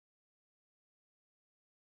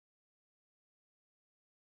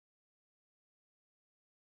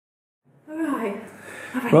Right.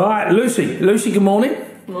 Right, Lucy. Lucy, good morning.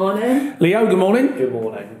 Morning. Leo, good morning. Good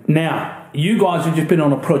morning. Now, you guys have just been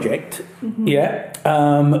on a project. Yeah.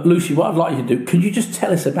 Lucy, what I'd like you to do, could you just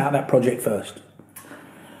tell us about that project first?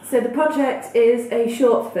 So the project is a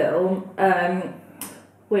short film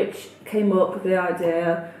which came up with the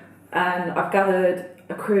idea, and I've gathered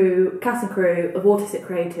a cast and crew of autistic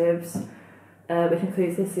creatives, which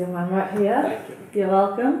includes this young man right here. Thank you. You're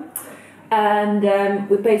welcome. And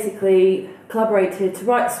we've basically collaborated to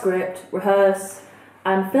write a script, rehearse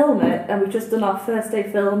and film it, and we've just done our first day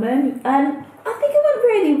filming, and I think it went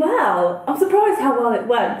really well. I'm surprised how well it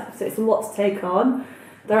went, so it's a lot to take on,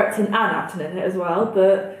 directing and acting in it as well,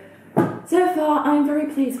 but so far I'm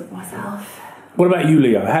very pleased with myself. What about you,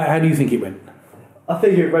 Leo? How do you think it went? I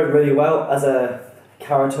think it went really well as a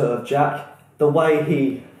character of Jack. The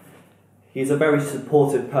way he's a very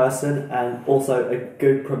supportive person and also a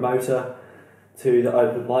good promoter to the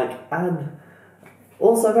open mic, and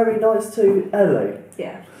also very nice to Ellie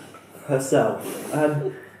Yeah. herself.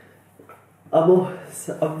 And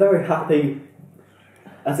I'm very happy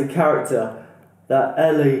as a character that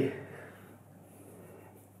Ellie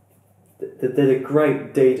did a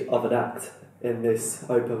great deed of an act in this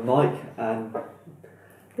open mic, and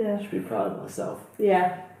Yeah. I should be proud of myself.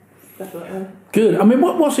 Yeah. Definitely. Good. I mean,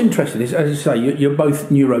 what's interesting is, as you say, you're both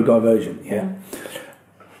neurodivergent, yeah?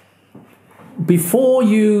 Before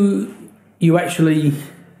you actually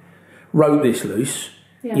wrote this, Luce,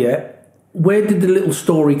 yeah, where did the little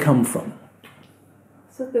story come from?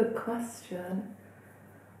 That's a good question.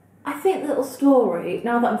 I think the little story,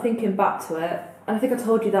 now that I'm thinking back to it, and I think I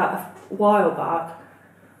told you that a while back,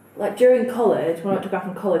 like during college, when I went to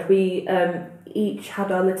Grafton College, we each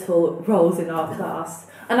had our little roles in our class.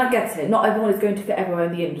 And I get it, not everyone is going to fit everywhere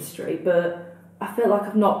in the industry, but I feel like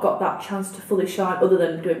I've not got that chance to fully shine other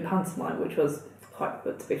than doing pantomime, which was quite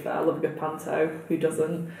good, to be fair. I love a good panto, who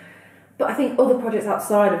doesn't? But I think other projects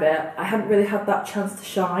outside of it, I haven't really had that chance to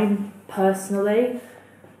shine personally.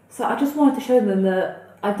 So I just wanted to show them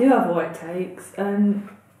that I do have what it takes, and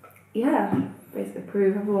yeah, basically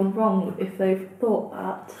prove everyone wrong if they've thought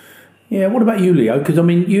that. Yeah, what about you, Leo? Because, I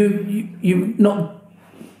mean, you not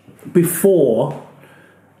before,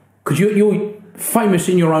 because you're famous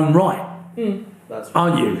in your own right, That's right.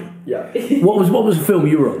 aren't you? Yeah. What was the film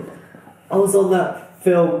you were on? I was on that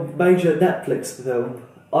film, major Netflix film,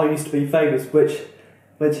 I Used to Be Famous, which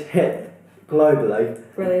hit globally.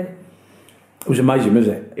 Brilliant. It was amazing,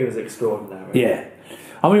 wasn't it? It was extraordinary. Yeah.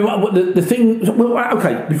 I mean, the thing... Well,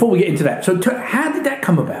 okay, before we get into that, so how did that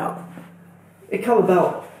come about? It came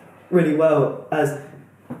about really well as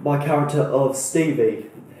my character of Stevie,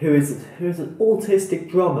 who is an autistic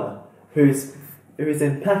drummer who is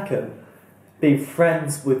in Peckham, being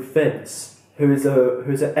friends with Vince, who's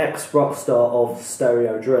an ex rock star of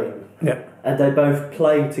Stereo Dream. Yeah. And they both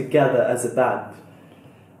play together as a band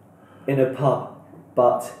in a pub,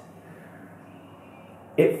 but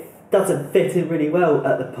it doesn't fit in really well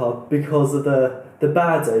at the pub because of the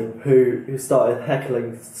baddie who started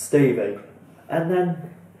heckling Stevie. And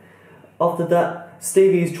then after that,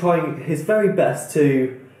 Stevie's trying his very best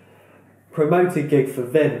to promote a gig for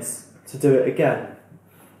Vince to do it again.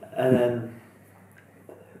 And then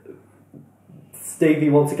Stevie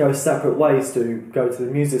wants to go separate ways to go to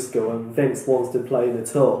the music school, and Vince wants to play in the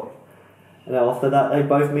tour. And then after that, they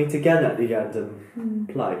both meet again at the end and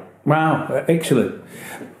play. Wow, excellent.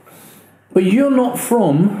 But you're not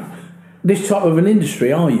from this type of an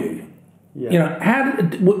industry, are you? Yeah. You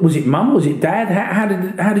know, was it mum? Was it dad?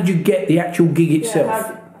 How did you get the actual gig itself?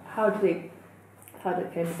 Yeah, how did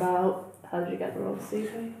it came about? How did you get the role of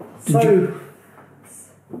Stevie? So,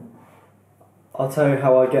 I'll tell you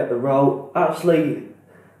how I get the role. Actually,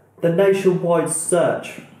 the nationwide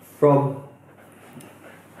search from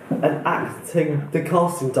the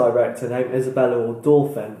casting director named Isabella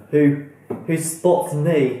Ordorfin, who spots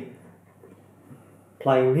me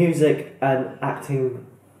playing music and acting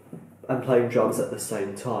and playing drums at the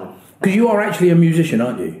same time. Because you are actually a musician,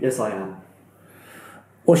 aren't you? Yes, I am.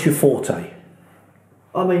 What's your forte?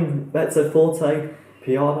 I mean, mezzo forte,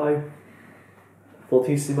 piano,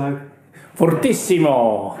 fortissimo,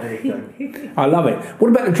 Fortissimo! anything. I love it. What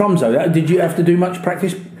about the drums though? Did you have to do much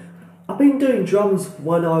practice? I've been doing drums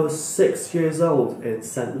when I was 6 years old in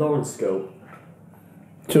St Lawrence School.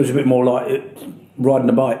 So it was a bit more like riding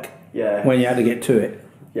a bike Yeah. when you had to get to it.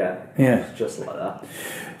 Yeah. Yeah. It's just like that.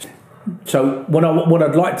 So what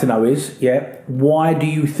I'd like to know is, why do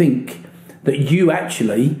you think that you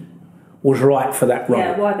actually was right for that role?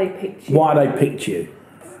 Yeah, why they picked you. Why they picked you?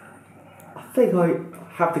 I think I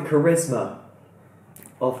have the charisma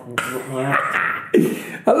of my acting.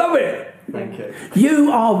 I love it. Thank you.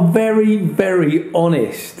 You are very, very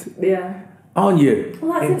honest, Yeah. aren't you?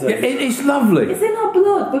 Well, that's Indeed. It's lovely. it's in our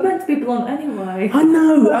blood. We're meant to be blunt anyway. I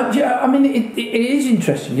know. I mean, it is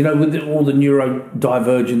interesting, you know, with all the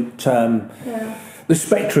neurodivergent, Yeah. the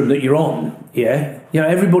spectrum that you're on. Yeah, you know,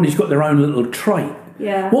 everybody's got their own little trait.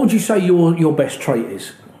 Yeah. What would you say your best trait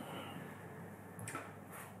is?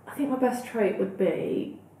 I think my best trait would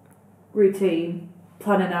be routine,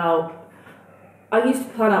 planning out. I used to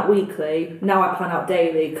plan out weekly. Now I plan out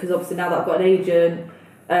daily because obviously now that I've got an agent,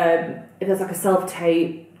 if there's like a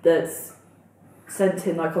self-tape that's sent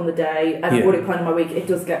in like on the day and I've already planned my week, it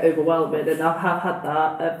does get overwhelming, and I have had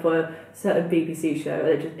that for a certain BBC show,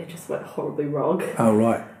 and it just went horribly wrong. Oh,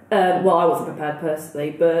 right. Well, I wasn't prepared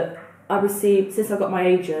personally, but I received, since I got my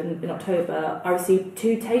agent in October, I received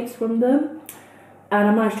 2 tapes from them, and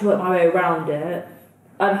I managed to work my way around it.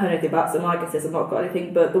 I haven't heard anything back, so my guess is I've not got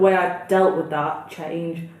anything, but the way I dealt with that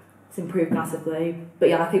change has improved massively. But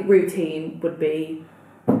yeah, I think routine would be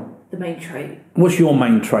the main trait. What's your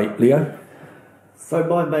main trait, Leo? So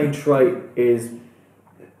my main trait is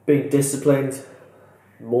being disciplined,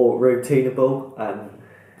 more routinable, and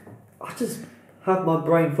I just have my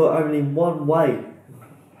brain for only one way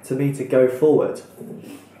to me to go forward.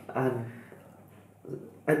 And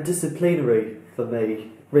disciplinary for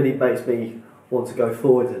me really makes me want to go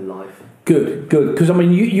forward in life. Good. Because, I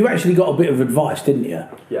mean, you actually got a bit of advice, didn't you?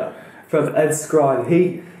 Yeah. From Ed Skrein,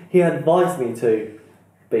 he advised me to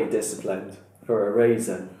be disciplined for a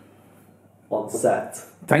reason on set.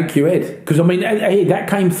 Thank you, Ed. Because, I mean, hey, that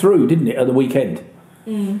came through, didn't it, at the weekend?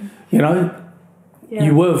 You know? Yeah.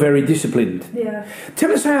 You were very disciplined. Yeah.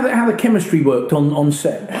 Tell us how the chemistry worked on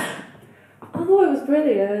set. I thought it was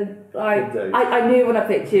brilliant. Like, Indeed. I knew when I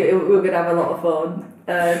picked you, we were going to have a lot of fun.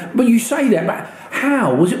 But you say that, but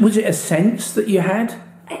how? Was it a sense that you had?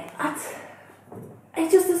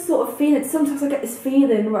 It's just a sort of feeling. Sometimes I get this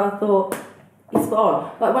feeling where I thought, it's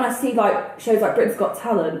on. Like when I see like shows like Britain's Got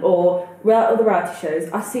Talent or other reality shows,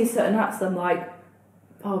 I see certain acts and I'm like,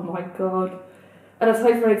 oh my god. And I'll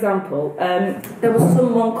tell you for an example, there was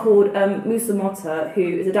someone called Musa Motta who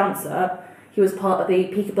is a dancer. He was part of the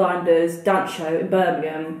Peaky Blinders dance show in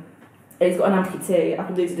Birmingham. He's got an amputee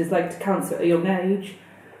after losing his leg to cancer at a young age.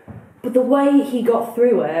 But the way he got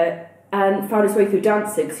through it and found his way through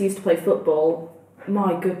dancing, because he used to play football,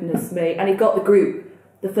 my goodness me. And he got the group,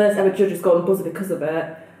 the first ever Judges Golden Buzzer because of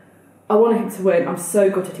it. I wanted him to win. I'm so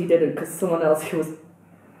gutted he didn't, because someone else who was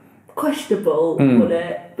questionable won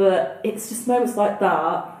it. But it's just moments like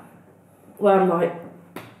that where I'm like,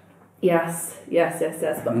 yes.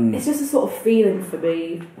 But it's just a sort of feeling for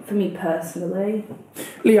me personally.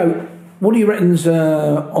 Leo, what do you reckon's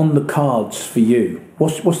on the cards for you?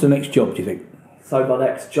 What's the next job, do you think? So my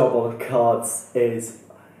next job on the cards is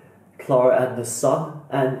Clara and the Sun,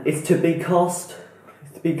 and it's to be cast.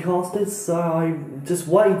 It's to be casted. So I'm just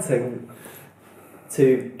waiting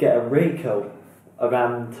to get a recall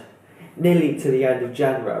around nearly to the end of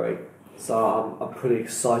January. So I'm pretty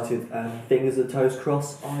excited, and fingers and toes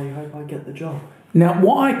crossed. I hope I get the job. Now,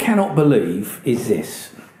 what I cannot believe is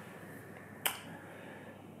this.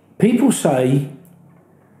 People say,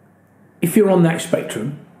 if you're on that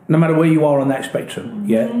spectrum, no matter where you are on that spectrum,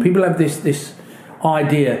 people have this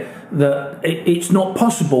idea that it's not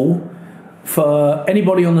possible for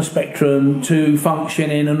anybody on the spectrum to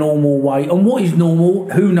function in a normal way. And what is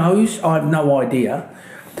normal? Who knows? I have no idea.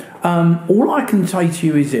 All I can say to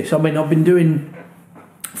you is this. I mean, I've been doing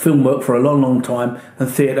film work for a long time and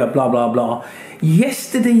theatre, blah, blah, blah.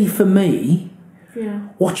 Yesterday for me,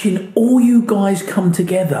 watching all you guys come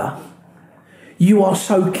together, you are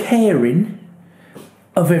so caring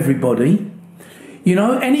of everybody. You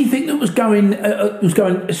know, anything that was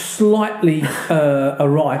going slightly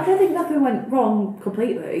awry. I don't think nothing went wrong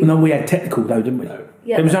completely. No, we had technical though, didn't we? No.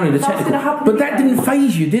 Yeah, it was only the that's technical. gonna happen But that again. didn't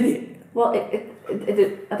faze you, did it? Well, it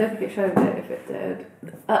did. I don't think it showed it if it did.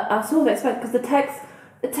 I sort of expect, because the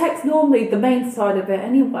text normally the main side of it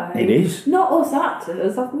anyway. It is. Not us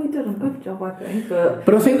actors. We've done a good job, I think.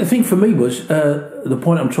 But I think the thing for me was, the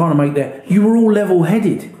point I'm trying to make there, you were all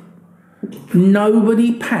level-headed.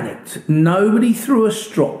 Nobody panicked. Nobody threw a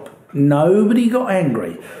strop. Nobody got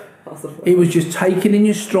angry. It was just taken in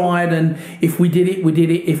your stride, and if we did it, we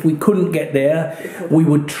did it. If we couldn't get there, we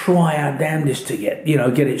would try our damnedest to get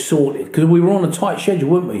it sorted. Because we were on a tight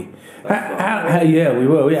schedule, weren't we? Yeah, we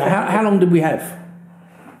were. Yeah. How long did we have?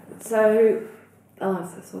 So,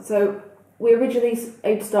 so we originally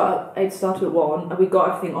aimed to start at 1, and we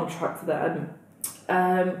got everything on track for then.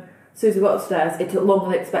 So as we got upstairs, it took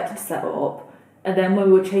longer than expected to set up, and then when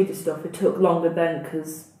we were changing stuff, it took longer then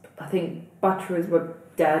because I think batteries were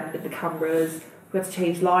dead in the cameras. We had to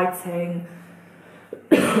change lighting,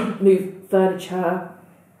 move furniture.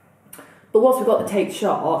 But once we got the take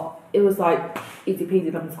shot, it was like easy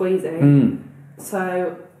peasy lemon squeezy.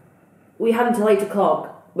 So we had until 8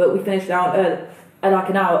 o'clock, but we finished out early, like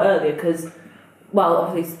an hour earlier because, well,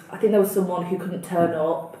 obviously, I think there was someone who couldn't turn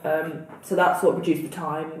up, so that sort of reduced the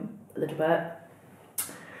time a little bit.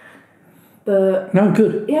 But no,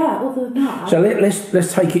 good. yeah, other than that. So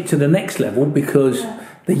let's take it to the next level because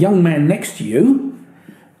the young man next to you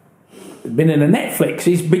has been in a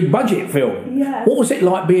Netflix's big budget film. Yeah. What was it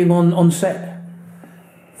like being on set?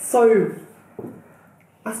 So,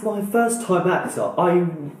 as my first time actor,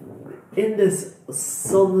 on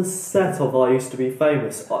the set of I Used to Be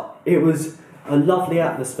Famous, it was a lovely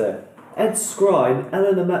atmosphere. Ed Skrein,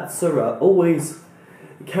 Eleanor Matsura, always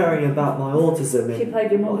caring about my autism. She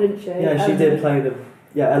played your mum, didn't she? Yeah, she did play them.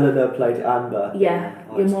 Yeah, Eleanor played Amber. Yeah,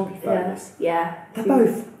 I your Used to mum. Be Famous. Yeah. They're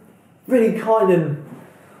both really kind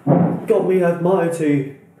and got me admired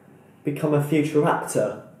to become a future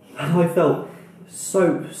actor. And I felt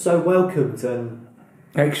so welcomed and...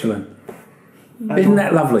 Excellent. Isn't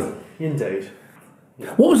that lovely? Indeed.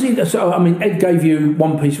 What was it? So, I mean, Ed gave you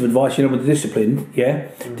one piece of advice, with the discipline, yeah?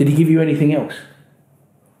 Did he give you anything else?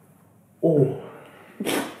 Oh.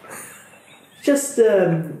 Just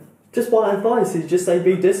one advice is just say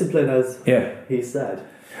be disciplined, as he said.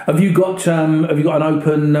 Have you got an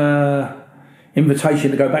open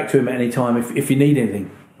invitation to go back to him at any time if you need anything?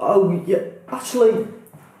 Oh yeah, actually,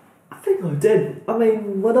 I think I did. I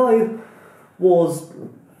mean, when I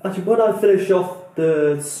finished off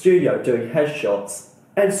the studio doing headshots,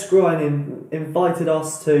 Ed Skrein invited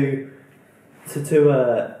us to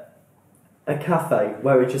a cafe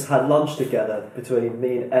where we just had lunch together between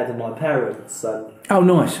me and Ed and my parents, and oh,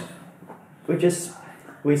 nice.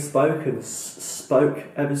 we spoke and spoke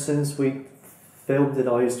ever since we filmed it.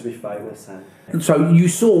 I Used to Be Famous. And so you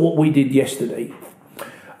saw what we did yesterday.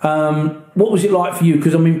 What was it like for you?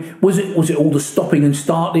 Because I mean, was it all the stopping and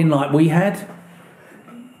starting like we had?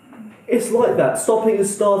 It's like that, stopping and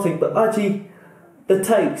starting, but actually the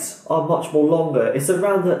takes are much more longer. It's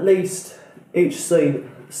around at least each scene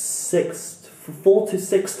 4 to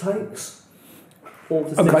 6 takes. 4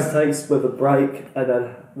 to 6 takes with a break and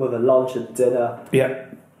then with a lunch and dinner. Yeah.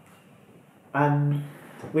 And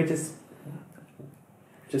we just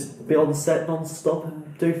be on set non-stop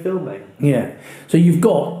and do filming. Yeah. So you've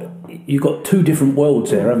got 2 different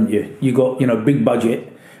worlds there, haven't you? You got big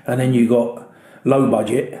budget, and then you got low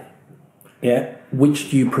budget. Yeah. Which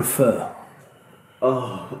do you prefer?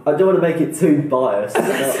 Oh, I don't want to make it too biased. Sorry,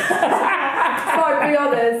 be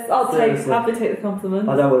honest. I'll happily take the compliment.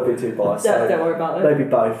 I don't want to be too biased. Don't worry about it. Maybe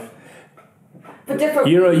both. For different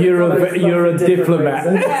You're a diplomat.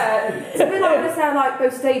 Yeah, it's a bit like when I say like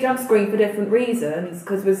both stage and screen for different reasons.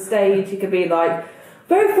 Because with stage you could be like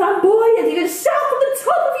very flamboyant, you can shout from the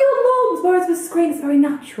top of your lungs. Whereas with screen it's very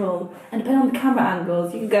natural, and depending on the camera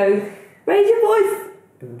angles, you can go raise your voice.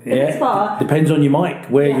 Yeah, depends on your mic,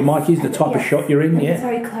 where your mic is, the type of shot you're in. If yeah, it's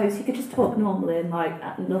very close. You could just talk normally and like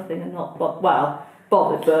at nothing and not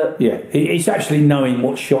bothered, but yeah, it's actually knowing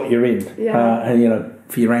what shot you're in, and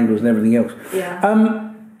for your angles and everything else.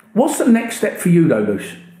 Yeah. What's the next step for you, though,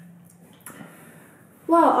 Luce?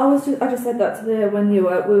 Well, I just said that to Leo when we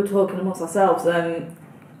were talking amongst ourselves.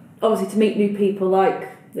 Obviously, to meet new people like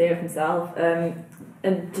Leo himself, and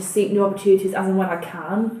just seek new opportunities as and when I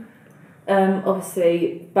can.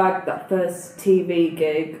 Obviously, bag that first TV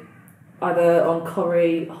gig either on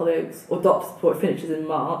Corrie, Hollyoaks, or Doctors before it finishes in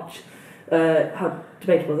March. How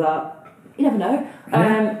debatable is that? You never know.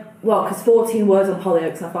 Well, because 14 words on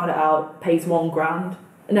Hollyoaks, I found it out, pays £1,000,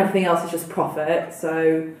 and everything else is just profit.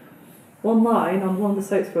 So, one line on one of the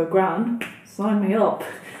soaps for £1,000, sign me up.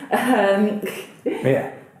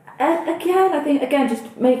 Yeah. Again, I think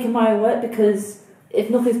just making my own work, because if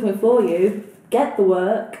nothing's coming for you, get the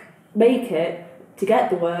work, make it to get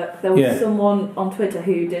the work. There was someone on Twitter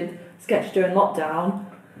who did sketch during lockdown,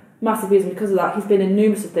 massive reason because of that. He's been in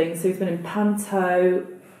numerous of things, so he's been in Panto,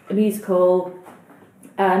 a musical,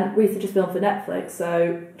 and recently just filmed for Netflix,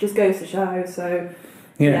 so just goes to show. So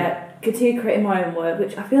continue creating my own work,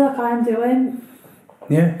 which I feel like I am doing.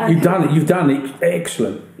 Yeah, and you've done it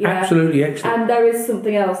excellent, absolutely excellent. And there is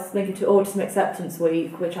something else linking to Autism Acceptance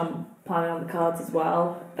Week, which I'm planning on the cards as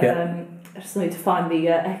well. I just need to find the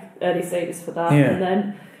early stages for that, and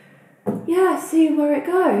then see where it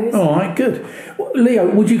goes. All right, good. Well, Leo,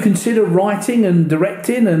 would you consider writing and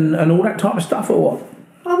directing and all that type of stuff, or what?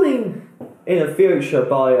 I mean, in the future,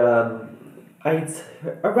 by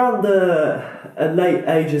around the late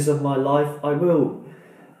ages of my life, I will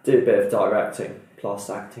do a bit of directing. plus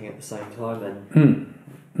acting at the same time.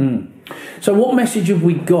 And So, what message have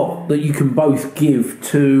we got that you can both give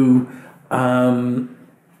to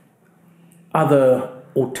other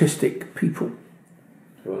autistic people?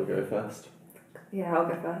 you want to go first? Yeah, I'll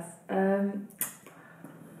go first.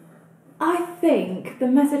 I think the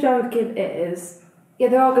message I would give is, yeah,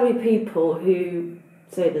 there are going to be people who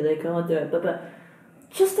say that they can't do it, but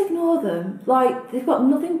just ignore them. Like, they've got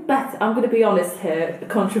nothing better. I'm going to be honest here,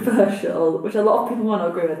 controversial, which a lot of people might not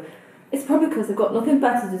agree with. It's probably because they've got nothing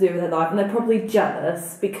better to do with their life, and they're probably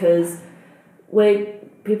jealous because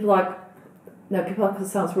people like it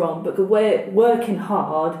sounds wrong, but we're working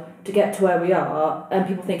hard to get to where we are, and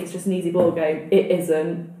people think it's just an easy ball game. It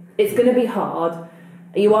isn't. It's going to be hard.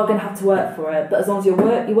 You are going to have to work for it, but as long as you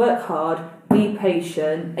work hard, be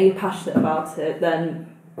patient, and you're passionate about it,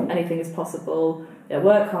 then anything is possible. Yeah,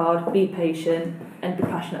 work hard, be patient, and be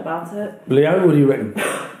passionate about it. Leo, what do you reckon?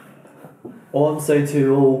 All I'm saying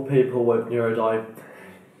to all people with who are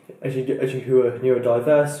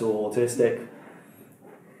neurodiverse or autistic,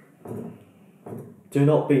 do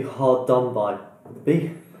not be hard done by.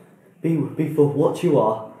 Be for what you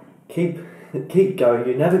are. Keep going.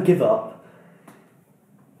 You never give up.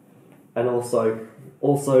 And also,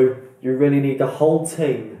 you really need the whole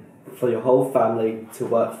team for your whole family to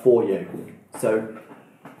work for you. So,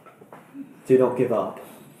 do not give up.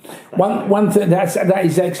 One thing that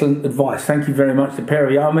is excellent advice. Thank you very much, to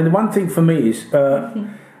Perry. I mean, the one thing for me is,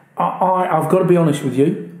 I've got to be honest with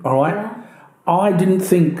you. All right, Yeah. I didn't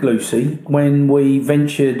think, Lucy, when we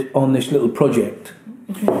ventured on this little project,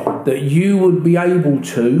 that you would be able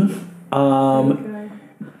to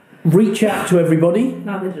reach out to everybody,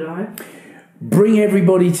 Neither did I. bring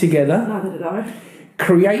everybody together, Neither did I.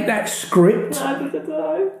 create that script. Neither did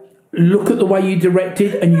I. Look at the way you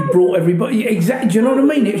directed, and you brought everybody. Exactly. Do you know what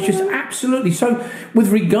I mean? It was just absolutely. So, with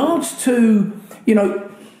regards to,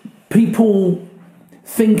 people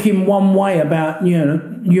thinking one way about,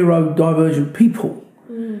 neurodivergent people,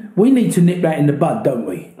 we need to nip that in the bud, don't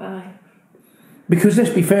we? Aye. Because let's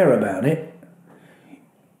be fair about it.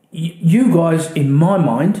 You guys, in my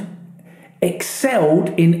mind, excelled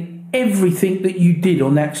in everything that you did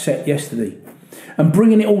on that set yesterday. And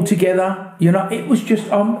bringing it all together, it was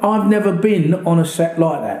just, I've never been on a set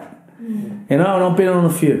like that. And I've been on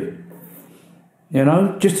a few.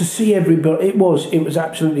 Just to see everybody, it was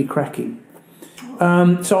absolutely cracking.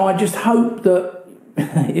 So I just hope that,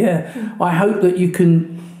 I hope that you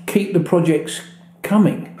can keep the projects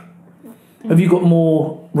coming. Have you got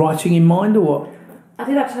more writing in mind or what? I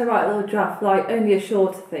did actually write a little draft, like only a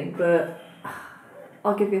shorter thing, but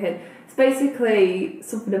I'll give you a hint. It's basically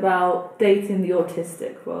something about dating the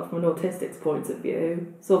autistic world from an autistic's point of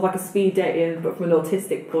view. Sort of like a speed dating, but from an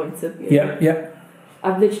autistic point of view. Yeah.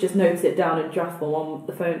 I've literally just noted it down in draft form on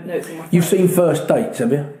the phone, notes on my phone. You've seen First Dates,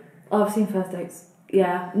 have you? Oh, I've seen First Dates.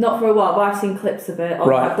 Yeah, not for a while, but I've seen clips of it on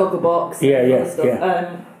Right. like Gogglebox Yeah, and yeah, other stuff.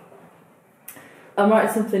 yeah. I'm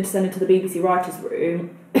writing something to send into the BBC Writers'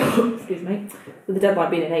 Room, excuse me, with the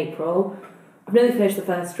deadline being in April. I've nearly finished the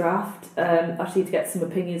first draft. I just need to get some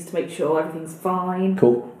opinions to make sure everything's fine.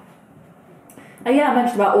 Cool. And I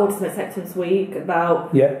mentioned about Autism Acceptance Week,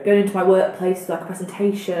 about going into my workplace to like a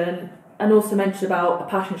presentation, and also mentioned about a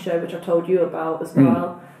passion show, which I told you about as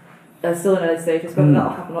well. Still in early stages, whether that'll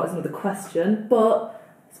happen or not is another question. But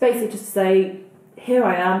it's basically just to say, here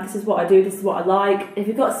I am, this is what I do, this is what I like. If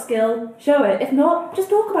you've got a skill, show it. If not, just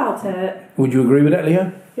talk about it. Would you agree with that,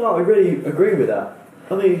 Leo? Yeah, I really agree with that.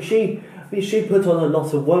 I mean, she put on a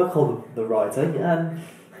lot of work on the writing, and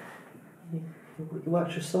you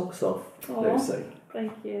worked your socks off, Aw. Lucy.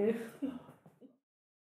 Thank you.